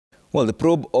Well, the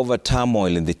probe over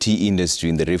turmoil in the tea industry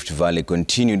in the Rift Valley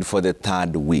continued for the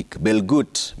third week.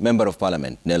 Belgut, Member of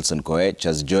Parliament Nelson Koech,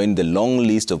 has joined the long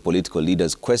list of political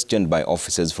leaders questioned by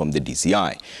officers from the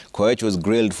DCI. Koech was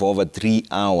grilled for over 3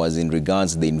 hours in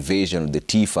regards to the invasion of the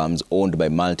tea farms owned by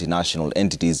multinational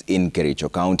entities in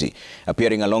Kericho County.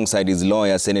 Appearing alongside his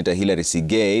lawyer, Senator Hillary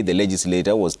Sigei, the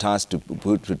legislator was tasked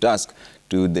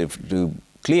to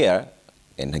clear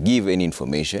and give any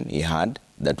information he had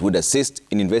that would assist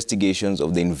in investigations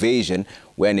of the invasion,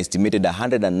 where an estimated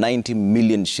 190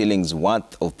 million shillings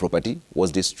worth of property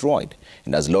was destroyed.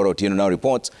 And as Laura Otieno now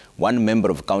reports, one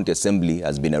member of County Assembly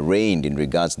has been arraigned in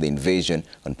regards to the invasion,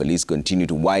 and police continue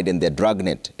to widen their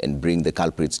dragnet and bring the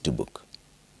culprits to book.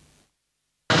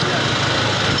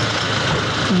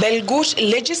 Belgut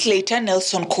legislator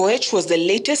Nelson Koech was the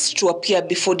latest to appear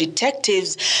before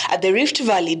detectives at the Rift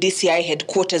Valley DCI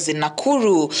headquarters in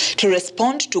Nakuru to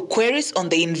respond to queries on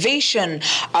the invasion,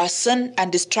 arson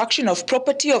and destruction of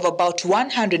property of about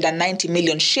 190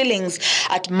 million shillings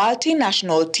at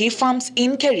multinational tea farms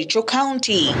in Kericho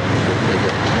County.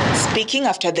 Speaking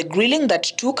after the grilling that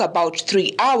took about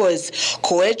 3 hours,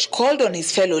 Koech called on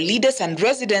his fellow leaders and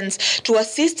residents to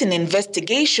assist in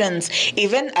investigations,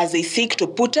 even as they seek to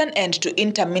put an end to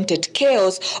intermittent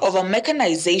chaos over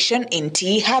mechanization in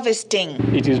tea harvesting.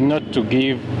 It is not to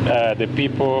give the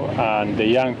people and the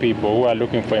young people who are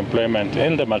looking for employment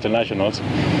in the multinationals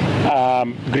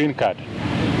green card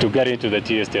to get into the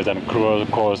tea estates and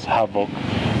cause havoc,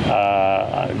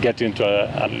 get into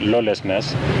a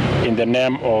lawlessness in the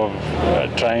name of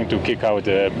trying to kick out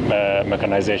the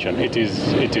mechanization. It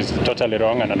is totally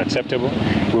wrong and unacceptable.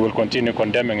 We will continue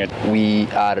condemning it. We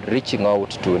are reaching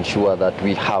out to ensure that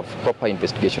we have proper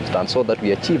investigations done so that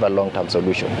we achieve a long-term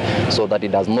solution, so that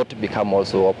it does not become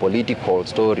also a political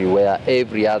story where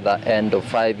every other end of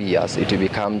 5 years it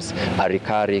becomes a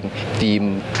recurring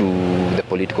theme to the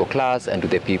political class and to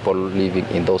the people living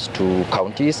in those two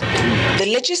counties.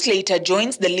 The legislator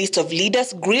joins the list of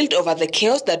leaders grilled over the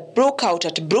chaos that broke out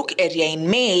at Brook area in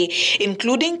May,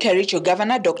 including Kericho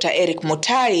Governor Dr. Eric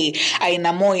Mutai,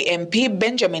 Ainamoi MP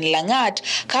Benjamin Langat,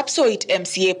 Kapsoit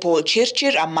MCA Paul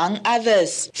Chirchir, among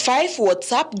others. 5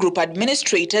 WhatsApp group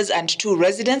administrators and 2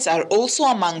 residents are also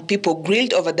among people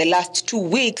grilled over the last 2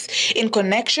 weeks in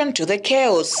connection to the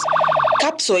chaos.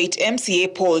 Kapsoit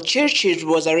MCA Paul Chirchir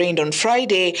was arraigned on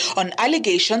Friday on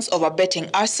allegations of abetting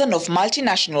arson of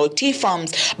multinational tea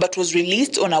farms, but was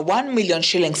released on a 1 million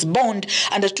shillings bond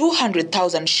and a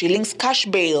 200,000 shillings cash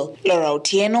bail. Laura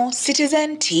Otieno,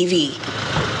 Citizen TV.